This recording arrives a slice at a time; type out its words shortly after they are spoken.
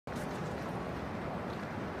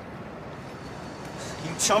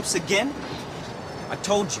You chumps again? I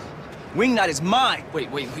told you, Wingnut is mine! Wait,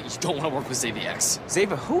 you don't want to work with Xavier.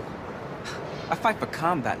 Xavier who? I fight for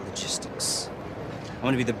combat logistics. I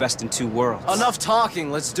want to be the best in two worlds. Enough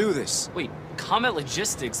talking, let's do this. Wait, combat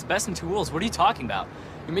logistics, best in two worlds, what are you talking about?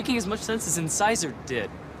 You're making as much sense as Incisor did.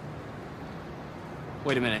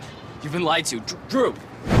 Wait a minute, you've been lied to. Drew!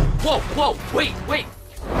 Whoa, wait!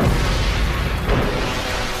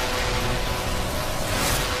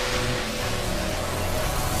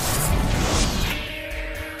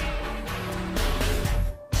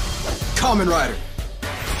 Kamen Rider.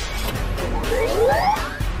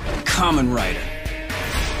 Kamen Rider.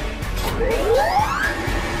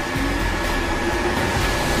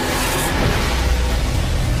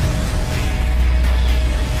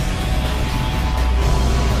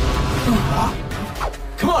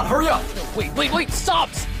 Come on, hurry up! No, wait, stop!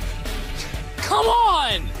 Come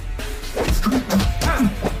on!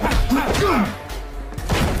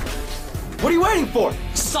 What are you waiting for?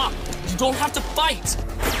 Stop! You don't have to fight!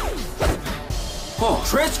 Oh,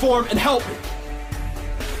 transform and help me!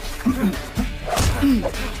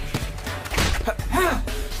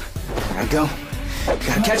 I go. You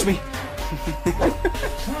gotta catch me.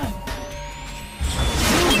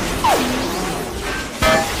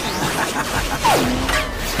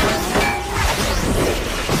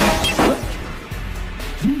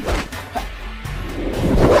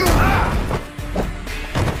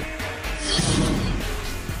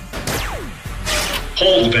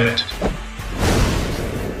 Hold that.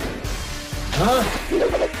 Huh?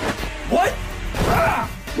 What?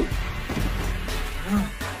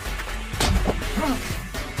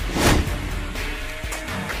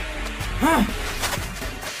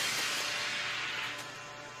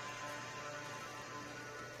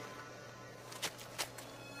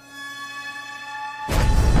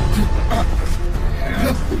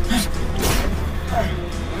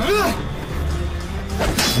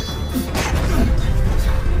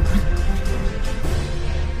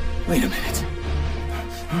 Wait a minute.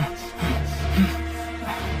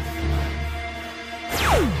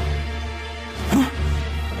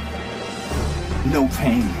 No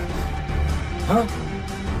pain. Huh?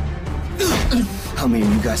 How many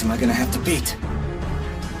of you guys am I gonna have to beat?